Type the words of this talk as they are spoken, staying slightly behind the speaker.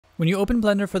When you open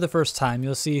Blender for the first time,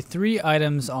 you'll see three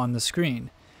items on the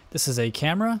screen. This is a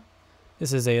camera,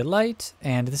 this is a light,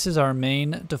 and this is our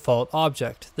main default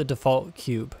object, the default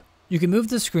cube. You can move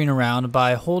the screen around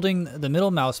by holding the middle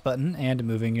mouse button and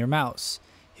moving your mouse.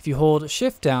 If you hold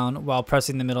Shift down while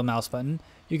pressing the middle mouse button,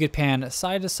 you can pan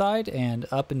side to side and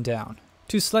up and down.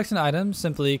 To select an item,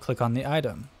 simply click on the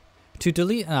item. To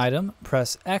delete an item,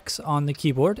 press X on the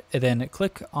keyboard and then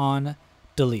click on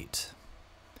Delete.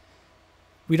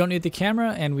 We don't need the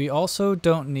camera and we also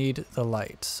don't need the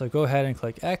light, so go ahead and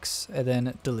click X and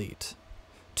then Delete.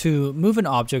 To move an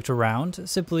object around,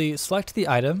 simply select the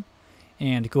item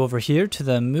and go over here to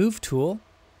the Move tool,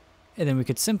 and then we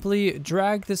could simply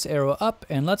drag this arrow up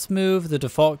and let's move the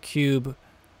default cube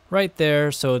right there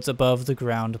so it's above the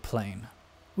ground plane.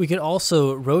 We could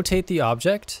also rotate the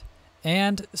object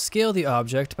and scale the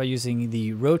object by using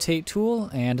the Rotate tool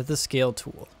and the Scale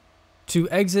tool. To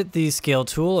exit the Scale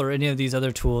tool or any of these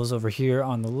other tools over here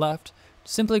on the left,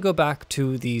 simply go back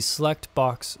to the Select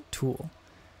Box tool.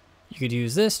 You could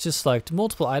use this to select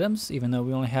multiple items, even though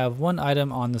we only have one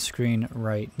item on the screen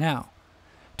right now.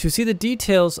 To see the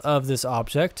details of this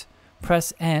object,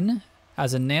 press N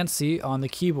as in Nancy on the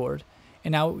keyboard.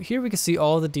 And now here we can see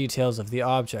all the details of the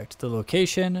object, the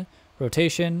location,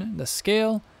 rotation, the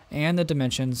scale, and the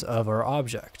dimensions of our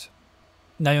object.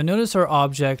 Now you'll notice our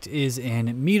object is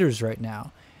in meters right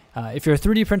now. If you're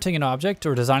 3D printing an object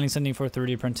or designing something for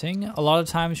 3D printing, a lot of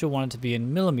times you'll want it to be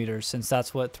in millimeters since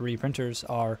that's what 3D printers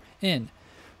are in.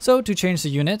 So to change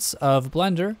the units of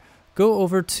Blender, go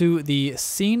over to the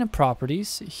Scene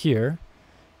Properties here,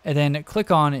 and then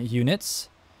click on Units,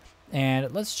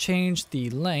 and let's change the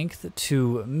length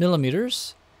to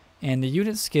millimeters and the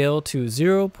unit scale to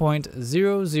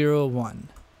 0.001.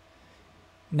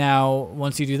 Now,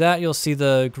 once you do that, you'll see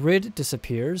the grid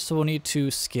disappears, so we'll need to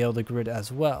scale the grid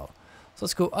as well. So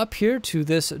let's go up here to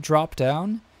this drop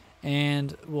down,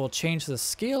 and we'll change the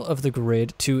scale of the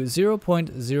grid to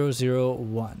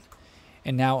 0.001.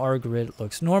 And now our grid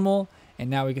looks normal, and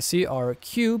now we can see our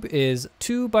cube is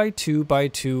 2 by 2 by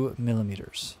 2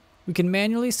 millimeters. We can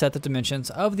manually set the dimensions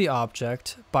of the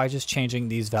object by just changing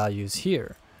these values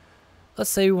here. Let's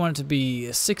say we want it to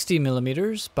be 60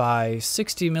 millimeters by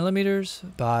 60 millimeters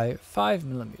by 5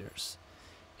 millimeters.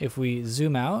 If we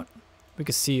zoom out, we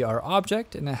can see our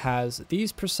object and it has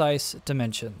these precise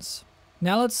dimensions.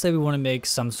 Now let's say we want to make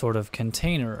some sort of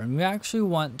container and we actually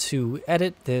want to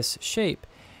edit this shape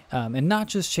and not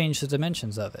just change the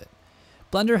dimensions of it.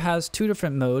 Blender has two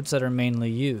different modes that are mainly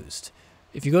used.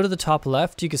 If you go to the top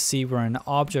left, you can see we're in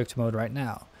object mode right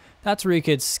now. That's where you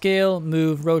could scale,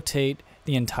 move, rotate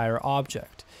the entire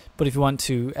object. But if you want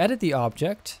to edit the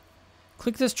object,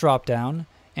 click this drop down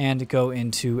and go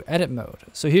into edit mode.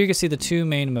 So here you can see the two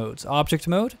main modes: object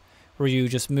mode, where you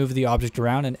just move the object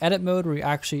around, and edit mode, where you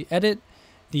actually edit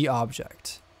the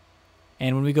object.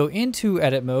 And when we go into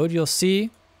edit mode, you'll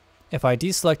see if I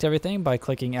deselect everything by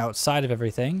clicking outside of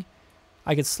everything,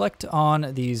 I could select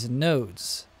on these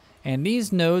nodes. And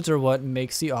these nodes are what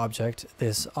makes the object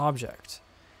this object.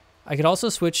 I could also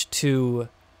switch to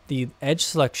the edge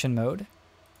selection mode,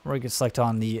 where you can select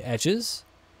on the edges,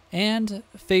 and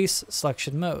face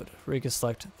selection mode, where you can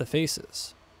select the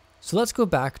faces. So let's go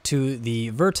back to the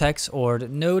vertex or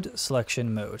node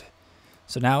selection mode.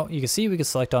 So now you can see we can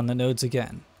select on the nodes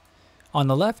again. On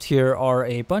the left here are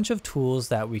a bunch of tools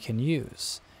that we can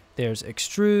use. There's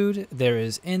extrude, there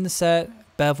is inset,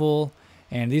 bevel,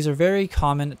 and these are very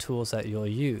common tools that you'll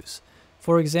use.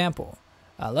 For example,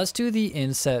 let's do the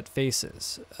Inset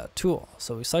Faces tool.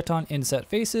 So we select on Inset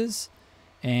Faces,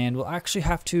 and we'll actually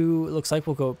have to, it looks like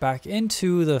we'll go back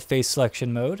into the face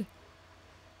selection mode,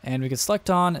 and we can select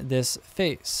on this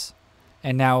face.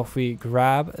 And now if we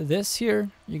grab this here,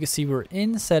 you can see we're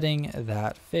insetting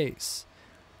that face.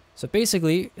 So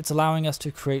basically, it's allowing us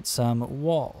to create some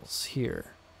walls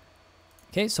here.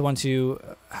 Okay, so once you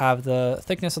have the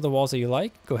thickness of the walls that you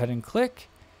like, go ahead and click.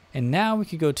 And now we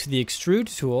could go to the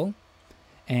Extrude tool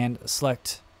and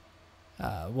select,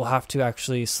 we'll have to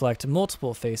actually select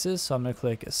multiple faces. So I'm going to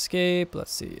click Escape,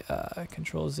 let's see,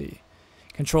 Control Z.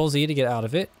 Control Z to get out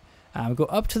of it. Go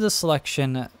up to the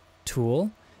Selection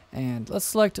tool, and let's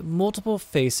select multiple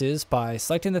faces by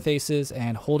selecting the faces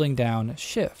and holding down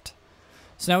Shift.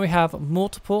 So now we have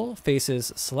multiple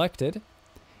faces selected,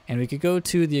 and we could go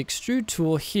to the Extrude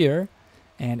tool here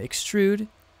and extrude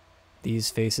these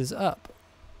faces up.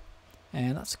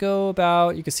 And let's go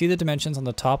about, you can see the dimensions on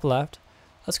the top left.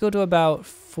 Let's go to about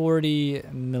 40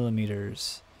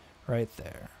 millimeters right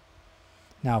there.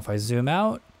 Now if I zoom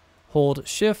out, hold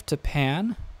Shift to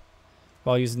pan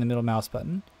while using the middle mouse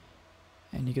button.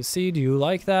 And you can see, do you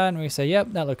like that? And we say,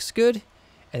 yep, that looks good.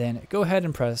 and then go ahead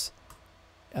and press,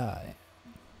 I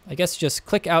guess just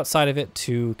click outside of it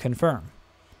to confirm.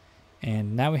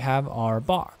 And now we have our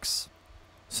box.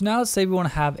 So now let's say we want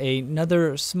to have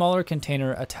another smaller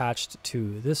container attached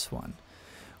to this one.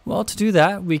 Well, to do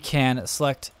that, we can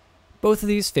select both of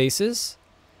these faces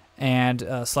and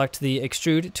select the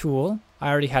extrude tool. I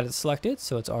already had it selected,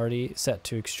 so it's already set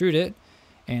to extrude it.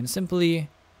 And simply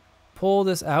pull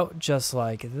this out just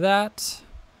like that.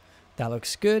 That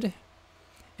looks good.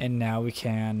 And now we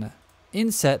can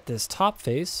inset this top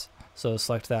face. So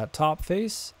select that top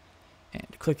face and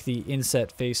click the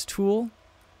inset face tool.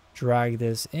 Drag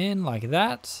this in like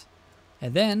that.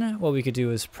 And then what we could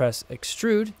do is press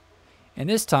extrude. And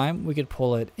this time we could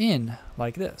pull it in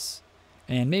like this.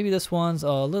 And maybe this one's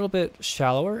a little bit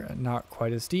shallower, not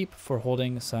quite as deep for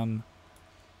holding some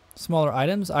smaller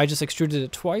items. I just extruded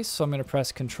it twice, so I'm going to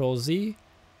press Ctrl Z.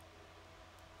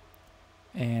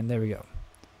 And there we go.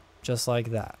 Just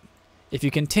like that. If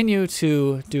you continue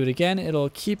to do it again, it'll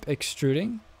keep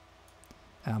extruding.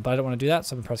 But I don't want to do that,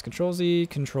 so I'm going to press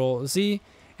Ctrl Z,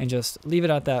 and just leave it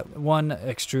at that one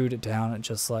extrude down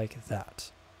just like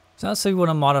that. So now let's say we want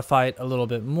to modify it a little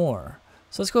bit more.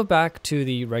 So let's go back to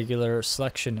the regular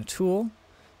selection tool,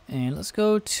 and let's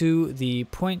go to the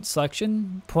point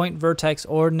selection, point, vertex,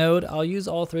 or node. I'll use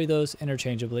all three of those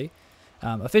interchangeably.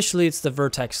 Officially, it's the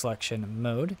vertex selection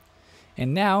mode.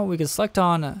 And now we can select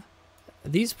on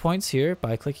these points here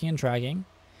by clicking and dragging.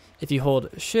 If you hold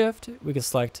Shift, we can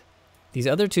select these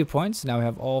other 2 points. Now we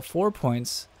have all 4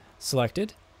 points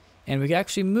selected. And we can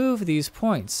actually move these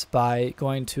points by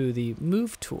going to the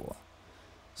Move tool.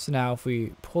 So now if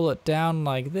we pull it down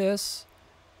like this,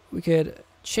 we could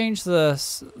change the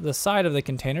side of the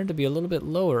container to be a little bit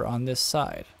lower on this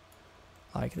side,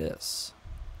 like this.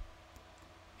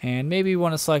 And maybe we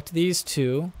want to select these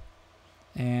 2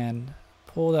 and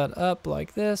pull that up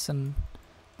like this, and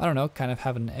I don't know, kind of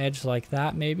have an edge like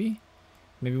that maybe.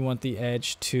 Maybe we want the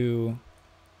edge to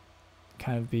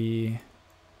kind of be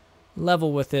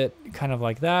level with it, kind of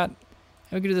like that.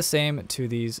 And we can do the same to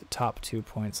these top 2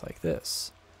 points like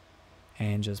this.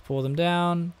 And just pull them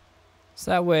down, so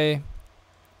that way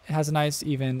it has a nice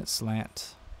even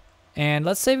slant. And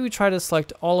let's say we try to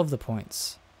select all of the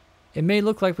points. It may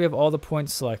look like we have all the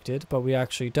points selected, but we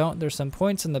actually don't. There's some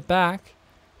points in the back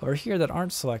over here that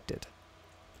aren't selected.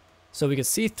 So we can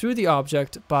see through the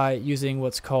object by using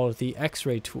what's called the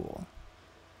X-ray tool,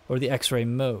 or the X-ray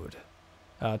mode,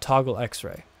 toggle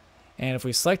X-ray. And if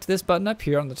we select this button up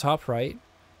here on the top right,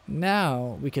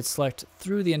 now we could select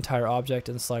through the entire object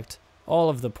and select all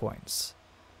of the points.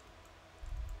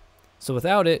 So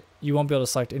without it, you won't be able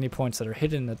to select any points that are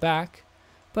hidden in the back.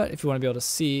 But if you want to be able to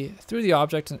see through the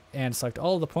object and select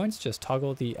all of the points, just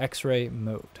toggle the X-ray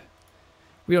mode.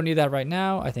 We don't need that right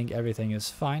now. I think everything is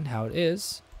fine how it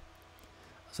is.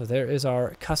 So there is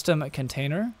our custom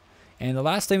container. And the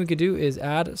last thing we could do is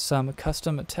add some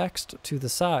custom text to the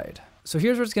side. So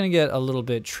here's where it's going to get a little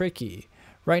bit tricky.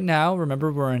 Right now,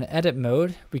 remember, we're in edit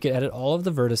mode. We could edit all of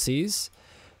the vertices.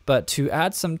 But to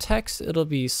add some text, it'll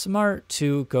be smart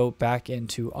to go back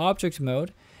into object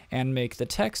mode and make the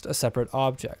text a separate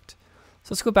object.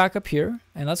 So let's go back up here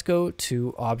and let's go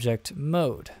to object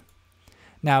mode.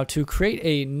 Now to create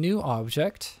a new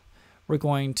object, we're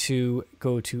going to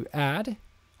go to add.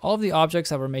 All of the objects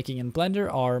that we're making in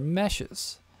Blender are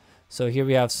meshes. So here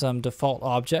we have some default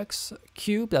objects.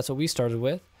 Cube, that's what we started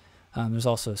with. There's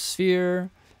also sphere,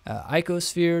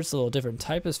 icosphere, it's a little different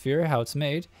type of sphere, how it's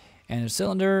made. And a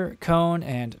cylinder, cone,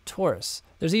 and torus.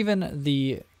 There's even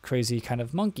the crazy kind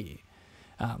of monkey.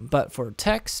 But for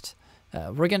text,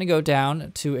 we're going to go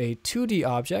down to a 2D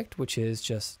object, which is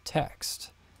just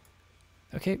text.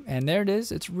 Okay, and there it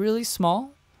is. It's really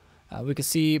small. We can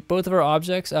see both of our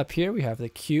objects up here. We have the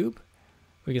cube.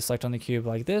 We can select on the cube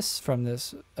like this from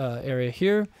this area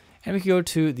here. And we can go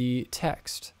to the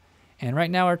text. And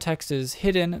right now our text is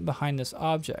hidden behind this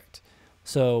object.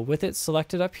 So with it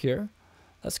selected up here,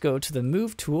 let's go to the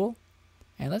Move tool,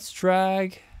 and let's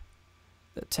drag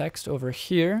the text over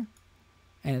here.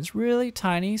 And it's really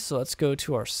tiny, so let's go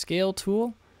to our Scale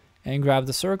tool and grab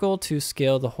the circle to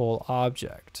scale the whole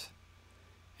object.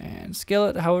 And scale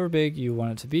it however big you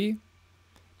want it to be,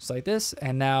 just like this.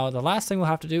 And now the last thing we'll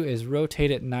have to do is rotate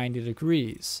it 90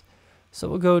 degrees. So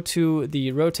we'll go to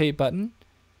the Rotate button,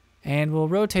 and we'll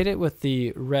rotate it with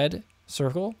the red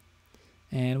circle.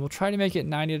 And we'll try to make it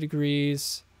 90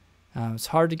 degrees. It's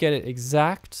hard to get it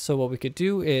exact, so what we could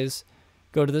do is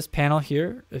go to this panel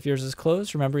here. If yours is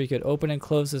closed, remember you could open and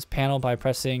close this panel by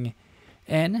pressing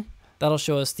N. That'll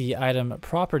show us the item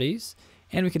properties,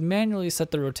 and we can manually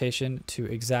set the rotation to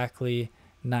exactly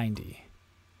 90.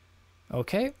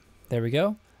 Okay, there we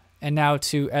go. And now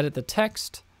to edit the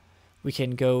text, we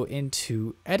can go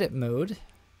into edit mode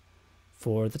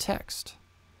for the text.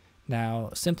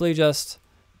 Now simply just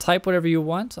type whatever you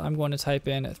want. I'm going to type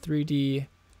in 3D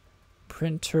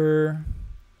printer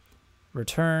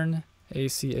return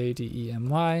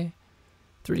ACADEMY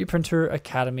 3D printer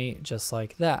academy, just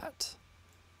like that.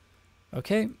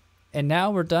 Okay, and now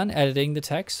we're done editing the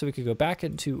text, so we could go back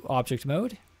into object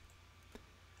mode.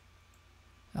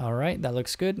 All right, that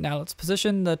looks good. Now let's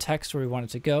position the text where we want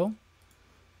it to go.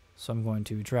 So I'm going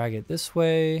to drag it this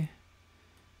way,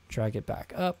 drag it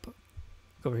back up,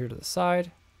 go over here to the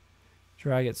side,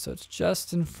 drag it so it's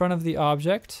just in front of the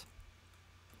object.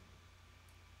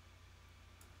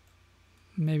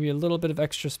 Maybe a little bit of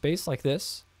extra space like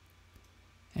this,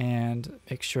 and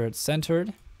make sure it's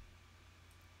centered.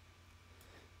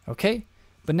 Okay,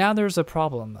 but now there's a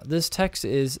problem. This text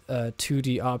is a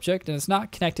 2D object and it's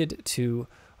not connected to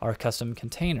our custom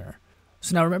container.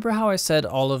 So now remember how I said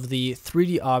all of the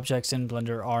 3D objects in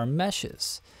Blender are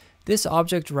meshes. This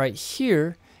object right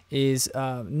here is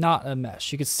not a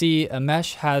mesh. You can see a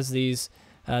mesh has these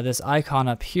this icon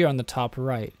up here on the top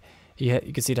right. You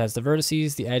can see it has the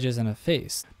vertices, the edges, and a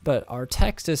face. But our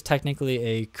text is technically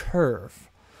a curve.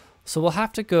 So we'll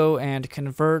have to go and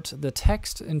convert the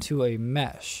text into a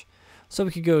mesh. So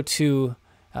we could go to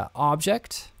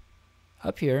Object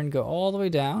up here and go all the way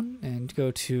down and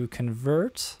go to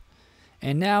Convert.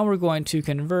 And now we're going to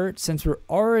convert, since we're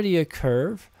already a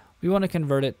curve, we want to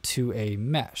convert it to a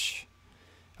mesh.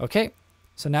 Okay,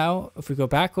 so now if we go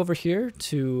back over here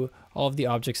to all of the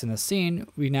objects in the scene,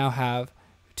 we now have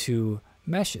 2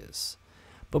 meshes.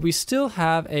 But we still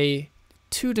have a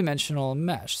 2-dimensional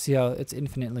mesh. See how it's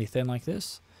infinitely thin like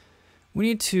this? We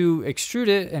need to extrude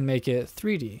it and make it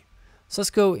 3D. So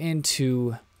let's go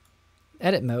into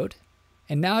edit mode.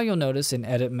 And now you'll notice in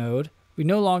edit mode, we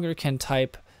no longer can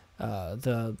type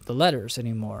the letters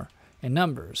anymore and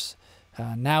numbers.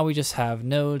 Now we just have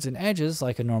nodes and edges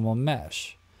like a normal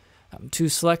mesh. To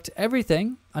select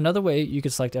everything, another way you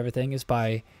could select everything is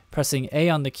by pressing A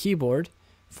on the keyboard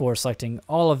for selecting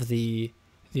all of the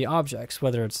objects,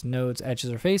 whether it's nodes,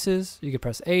 edges, or faces. You could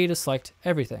press A to select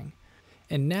everything.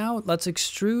 And now let's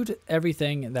extrude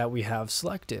everything that we have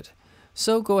selected.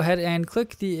 So go ahead and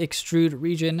click the extrude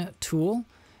region tool,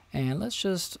 and let's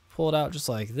just pull it out just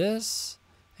like this.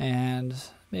 And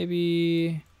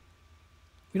maybe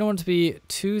we don't want it to be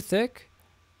too thick.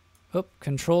 Oh,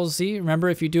 Control Z. Remember,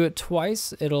 if you do it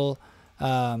twice, it'll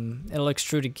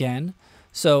extrude again.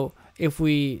 So if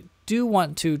we do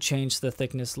want to change the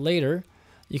thickness later,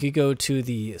 you could go to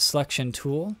the selection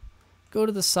tool, go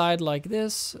to the side like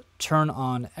this, turn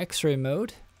on X-ray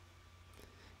mode,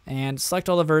 and select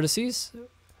all the vertices.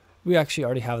 We actually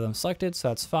already have them selected, so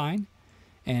that's fine.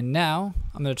 And now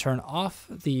I'm going to turn off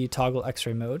the toggle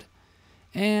X-ray mode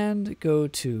and go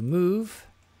to move.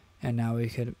 And now we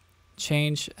could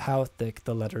change how thick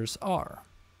the letters are.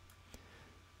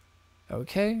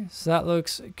 Okay, so that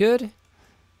looks good.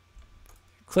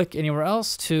 Click anywhere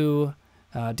else to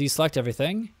deselect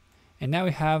everything. And now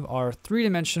we have our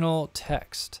 3-dimensional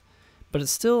text, but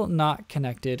it's still not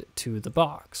connected to the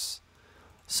box.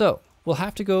 So we'll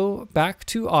have to go back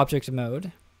to object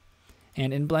mode.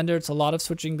 And in Blender, it's a lot of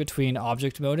switching between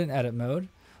object mode and edit mode.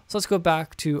 So let's go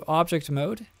back to object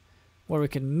mode, where we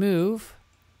can move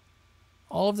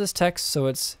all of this text so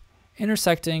it's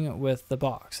intersecting with the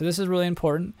box. So this is really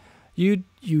important. You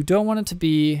don't want it to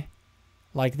be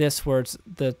like this, where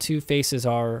the 2 faces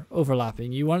are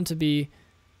overlapping. You want it to be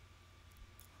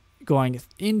going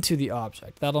into the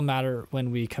object. That'll matter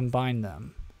when we combine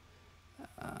them.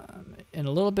 And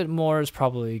a little bit more is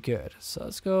probably good. So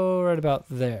let's go right about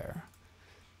there.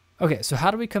 Okay, so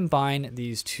how do we combine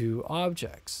these 2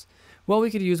 objects? Well,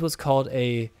 we could use what's called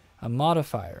a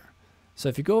modifier. So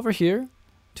if you go over here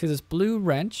to this blue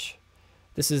wrench,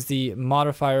 this is the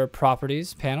modifier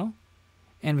properties panel,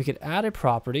 and we could add a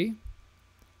property.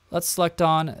 Let's select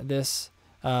on this,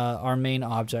 our main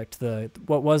object,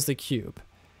 what was the cube.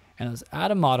 And let's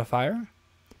add a modifier,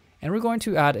 and we're going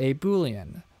to add a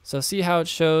Boolean. So see how it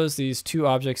shows these 2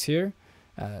 objects here?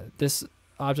 This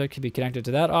object can be connected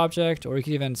to that object, or we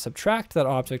can even subtract that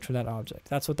object from that object.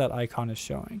 That's what that icon is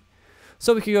showing.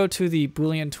 So we could go to the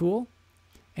Boolean tool,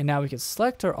 and now we can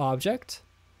select our object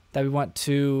that we want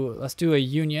to, let's do a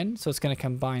union, so it's going to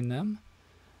combine them.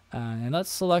 And let's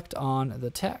select on the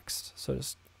text. So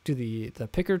just do the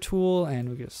picker tool, and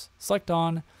we just select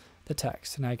on the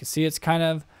text. And now you can see it's kind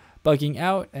of bugging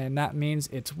out, and that means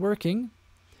it's working.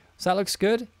 So that looks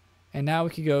good. And now we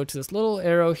could go to this little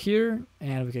arrow here,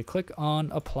 and we could click on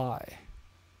apply.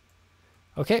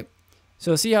 Okay,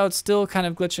 so see how it's still kind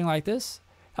of glitching like this?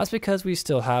 That's because we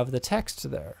still have the text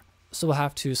there. So we'll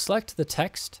have to select the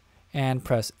text and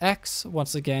press X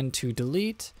once again to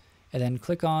delete, and then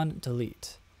click on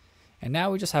delete. And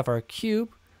now we just have our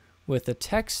cube with the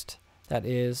text that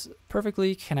is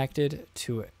perfectly connected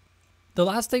to it. The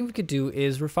last thing we could do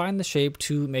is refine the shape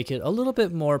to make it a little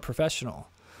bit more professional.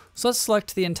 So let's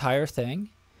select the entire thing,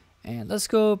 and let's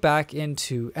go back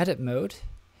into edit mode,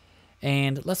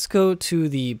 and let's go to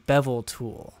the bevel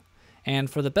tool. And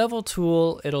for the bevel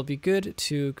tool, it'll be good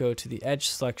to go to the edge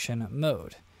selection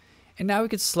mode. And now we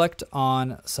could select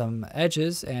on some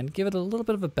edges and give it a little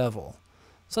bit of a bevel.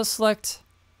 So let's select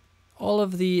all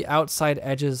of the outside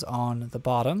edges on the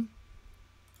bottom,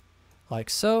 like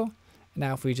so.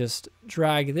 Now if we just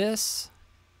drag this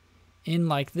in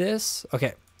like this,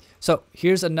 okay. So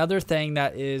here's another thing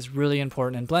that is really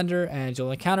important in Blender, and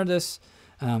you'll encounter this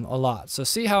a lot. So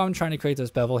see how I'm trying to create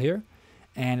this bevel here,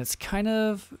 and it's kind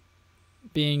of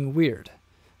being weird.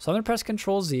 So I'm gonna press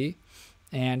Control Z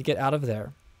and get out of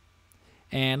there.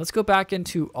 And let's go back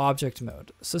into object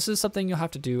mode. So this is something you'll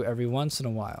have to do every once in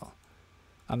a while,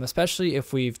 especially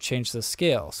if we've changed the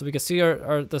scale. So we can see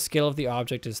the scale of the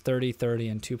object is 30, 30,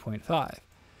 and 2.5.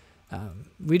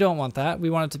 We don't want that. We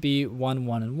want it to be 1,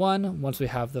 1, and 1 once we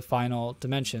have the final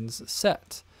dimensions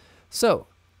set. So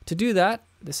to do that,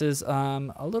 this is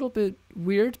a little bit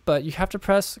weird, but you have to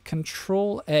press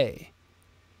Control A.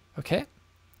 Okay,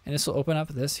 and this will open up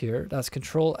this here. That's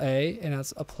Control A, and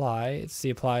that's apply. It's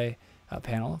the apply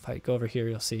panel. If I go over here,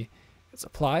 you'll see it's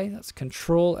apply. That's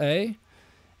Control A,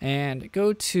 and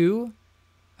go to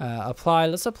apply.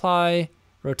 Let's apply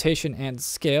rotation and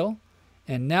scale,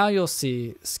 and now you'll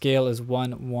see scale is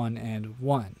 1, 1, and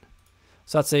 1.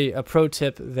 So that's a pro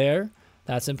tip there.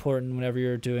 That's important whenever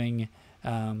you're doing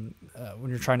when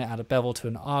you're trying to add a bevel to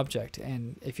an object.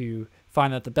 And if you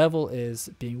find that the bevel is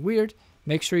being weird,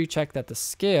 make sure you check that the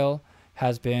scale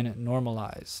has been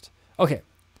normalized. Okay,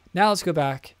 now let's go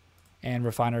back and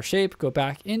refine our shape. Go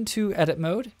back into edit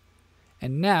mode,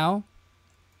 and now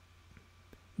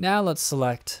let's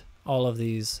select all of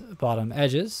these bottom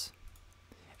edges,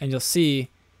 and you'll see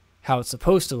how it's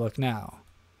supposed to look now.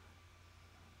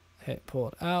 Pull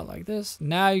it out like this.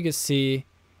 Now you can see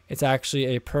it's actually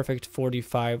a perfect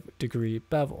 45-degree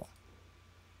bevel.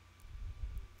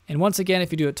 And once again,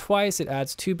 if you do it twice, it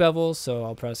adds 2 bevels. So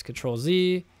I'll press Control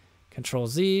Z,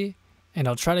 and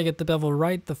I'll try to get the bevel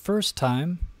right the first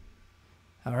time.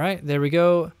 All right, there we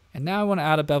go. And now I want to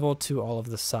add a bevel to all of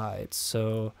the sides.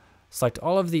 So select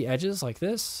all of the edges like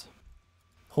this,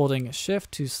 holding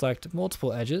Shift to select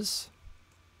multiple edges,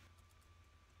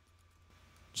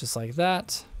 just like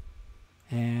that.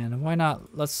 And why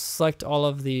not? Let's select all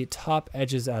of the top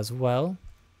edges as well.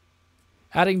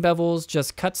 Adding bevels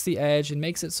just cuts the edge and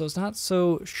makes it so it's not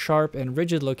so sharp and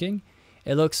rigid looking.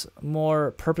 It looks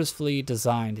more purposefully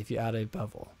designed if you add a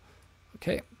bevel.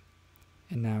 Okay,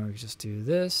 and now we just do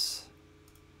this.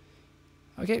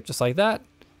 Okay, just like that.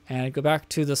 And go back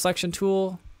to the selection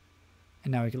tool,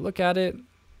 and now we can look at it,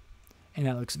 and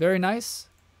that looks very nice.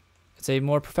 It's a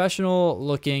more professional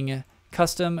looking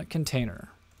custom container.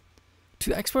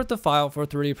 To export the file for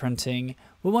 3D printing,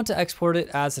 we want to export it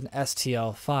as an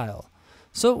STL file.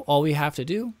 So all we have to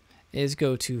do is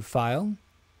go to File,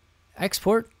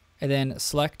 Export, and then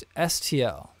select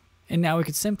STL. And now we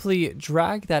could simply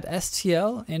drag that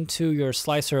STL into your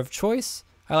slicer of choice.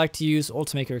 I like to use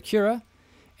Ultimaker Cura.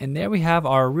 And there we have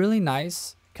our really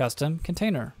nice custom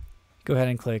container. Go ahead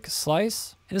and click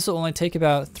Slice. And this will only take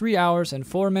about 3 hours and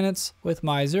 4 minutes with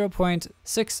my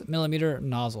 0.6mm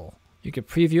nozzle. You could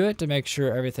preview it to make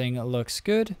sure everything looks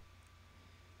good.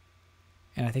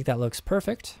 And I think that looks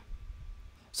perfect.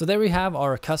 So there we have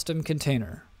our custom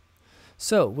container.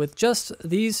 So with just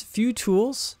these few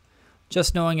tools,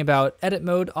 just knowing about edit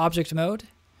mode, object mode,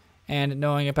 and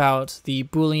knowing about the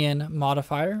Boolean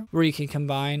modifier, where you can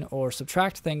combine or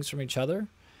subtract things from each other,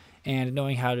 and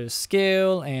knowing how to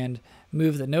scale and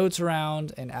move the nodes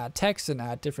around and add text and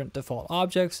add different default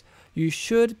objects, you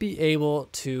should be able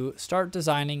to start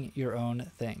designing your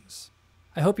own things.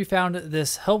 I hope you found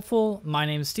this helpful. My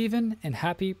name is Steven, and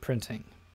happy printing.